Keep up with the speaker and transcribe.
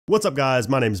What's up guys,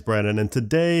 my name is Brandon and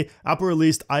today Apple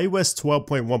released iOS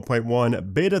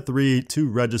 12.1.1 Beta 3 to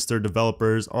registered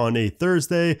developers on a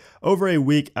Thursday over a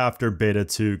week after Beta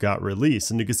 2 got released.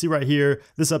 And you can see right here,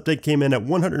 this update came in at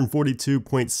 142.7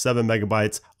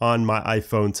 megabytes on my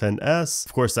iPhone XS.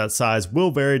 Of course, that size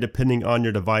will vary depending on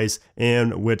your device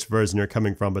and which version you're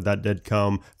coming from, but that did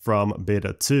come from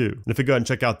Beta 2. And if we go ahead and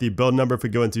check out the build number, if we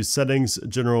go into settings,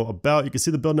 general about, you can see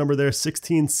the build number there,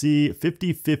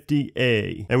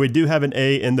 16C5050A. And we do have an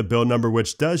A in the build number,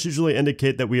 which does usually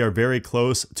indicate that we are very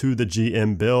close to the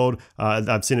GM build.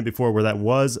 I've seen it before where that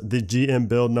was the GM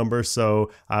build number, so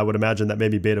I would imagine that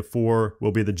maybe Beta 4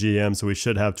 will be the GM, so we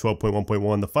should have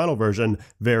 12.1.1, the final version,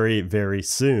 very, very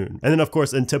soon. And then of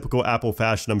course, in typical Apple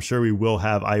fashion, I'm sure we will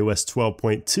have iOS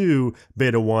 12.2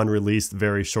 Beta 1 released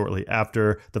very shortly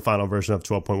after the final version of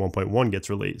 12.1.1 gets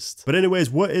released. But anyways,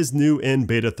 what is new in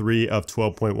Beta 3 of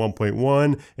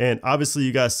 12.1.1? And obviously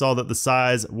you guys saw that the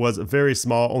size was very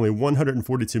small, only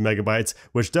 142 megabytes,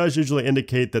 which does usually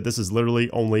indicate that this is literally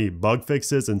only bug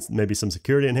fixes and maybe some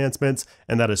security enhancements,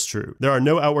 and that is true. There are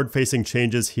no outward facing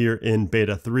changes here in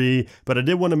Beta 3, but I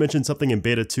did want to mention something in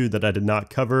Beta 2 that I did not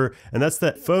cover, and that's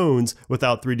that phones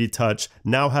without 3D touch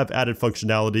now have added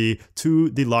functionality to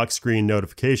the lock screen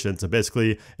notification. So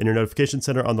basically in your notification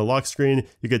center on the lock screen,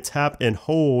 you could tap and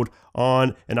hold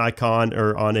on an icon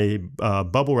or on a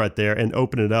bubble right there and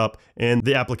open it up in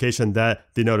the application that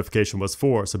the notification was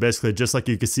for. So basically, just like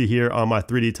you can see here on my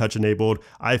 3D touch enabled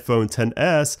iPhone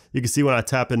XS, you can see when I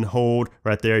tap and hold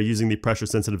right there using the pressure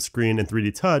sensitive screen and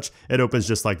 3D touch, it opens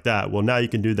just like that. Well, now you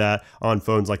can do that on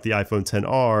phones like the iPhone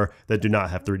XR that do not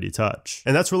have 3D touch.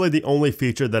 And that's really the only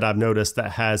feature that I've noticed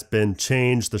that has been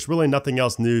changed. There's really nothing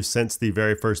else new since the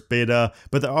very first beta,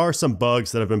 but there are some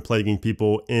bugs that have been plaguing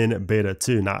people in Beta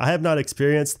 2. Now, I have not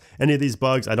experienced any of these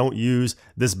bugs. I don't use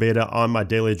this beta on my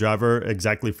daily driver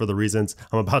exactly for the reasons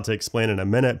I'm about to explain in a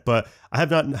minute, but I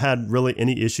have not had really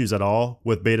any issues at all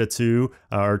with Beta 2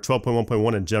 or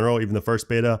 12.1.1 in general, even the first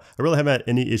beta. I really haven't had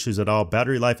any issues at all.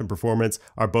 Battery life and performance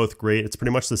are both great. It's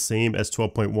pretty much the same as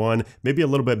 12.1, maybe a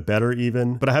little bit better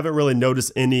even, but I haven't really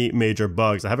noticed any major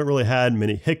bugs. I haven't really had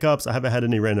many hiccups. I haven't had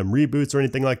any random reboots or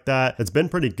anything like that. It's been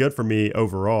pretty good for me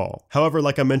overall. However,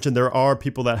 like I mentioned, there are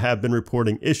people that have been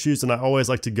reporting issues, and I always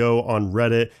like to go on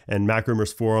Reddit and Mac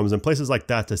Rumors forums and places like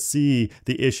that to see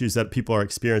the issues that people are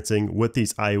experiencing with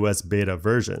these iOS beta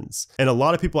versions. And a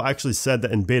lot of people actually said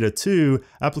that in Beta 2,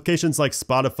 applications like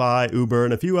Spotify, Uber,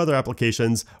 and a few other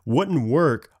applications wouldn't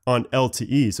work on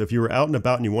LTE. So if you were out and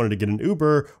about and you wanted to get an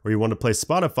Uber or you wanted to play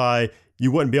Spotify,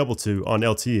 you wouldn't be able to on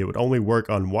LTE. It would only work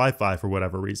on Wi-Fi for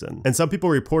whatever reason. And some people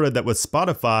reported that with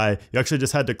Spotify, you actually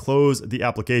just had to close the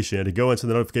application, to go into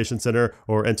the notification center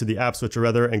or into the app switcher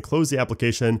rather, and close the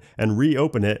application and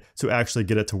reopen it to actually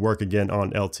get it to work again on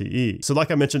LTE. So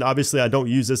like I mentioned, obviously I don't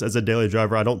use this as a daily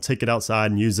driver. I don't take it outside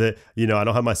and use it. You know, I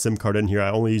don't have my SIM card in here. I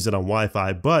only use it on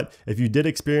Wi-Fi. But if you did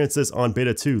experience this on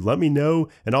Beta 2, let me know,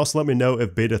 and also let me know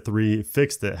if Beta 3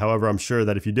 fixed it. However, I'm sure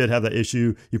that if you did have that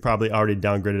issue, you probably already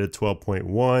downgraded it to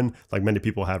 12.1, like many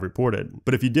people have reported.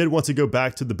 But if you did want to go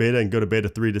back to the beta and go to Beta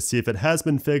 3 to see if it has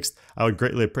been fixed, I would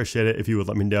greatly appreciate it if you would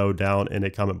let me know down in a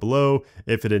comment below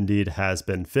if it indeed has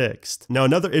been fixed. Now,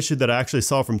 another issue that I actually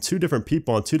saw from two different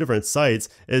people on two different sites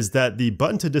is that the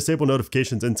button to disable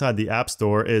notifications inside the App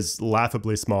Store is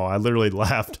laughably small. I literally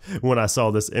laughed when I saw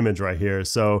this image right here.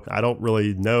 So I don't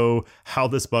really know how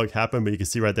this bug happened, but you can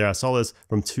see right there, I saw this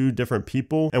from two different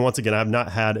people. And once again, I've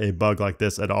not had a bug like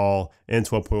this at all in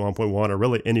 12.1.1 or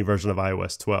really any version of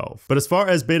iOS 12. But as far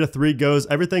as Beta 3 goes,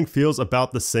 everything feels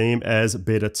about the same as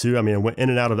Beta 2. I mean, I went in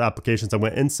and out of the applications. I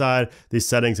went inside these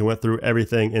settings and went through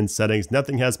everything in settings.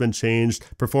 Nothing has been changed.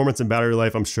 Performance and battery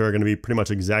life, I'm sure, are going to be pretty much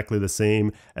exactly the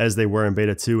same as they were in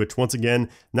Beta 2, which once again,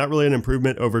 not really an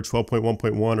improvement over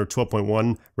 12.1.1 or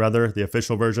 12.1 rather, the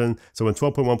official version. So when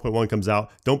 12.1.1 comes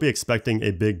out, don't be expecting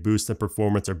a big boost in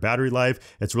performance or battery life.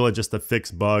 It's really just to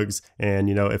fix bugs and,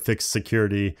 you know, it fixed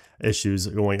security issues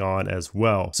going on as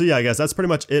well. So yeah, guys, that's pretty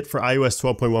much it for iOS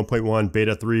 12.1.1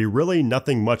 Beta 3. Really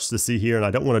nothing much to see here, and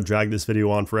I don't want to drag this video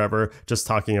on forever just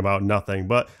talking about nothing,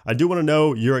 but I do want to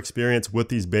know your experience with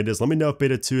these betas. Let me know if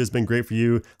Beta 2 has been great for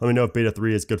you. Let me know if Beta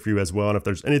 3 is good for you as well, and if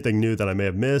there's anything new that I may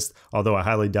have missed, although I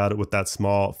highly doubt it with that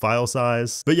small file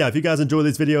size. But yeah, if you guys enjoy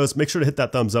these videos, make sure to hit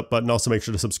that thumbs up button. Also make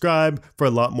sure to subscribe for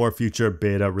a lot more future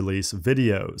beta release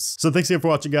videos. So thanks again for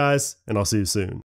watching, guys, and I'll see you soon.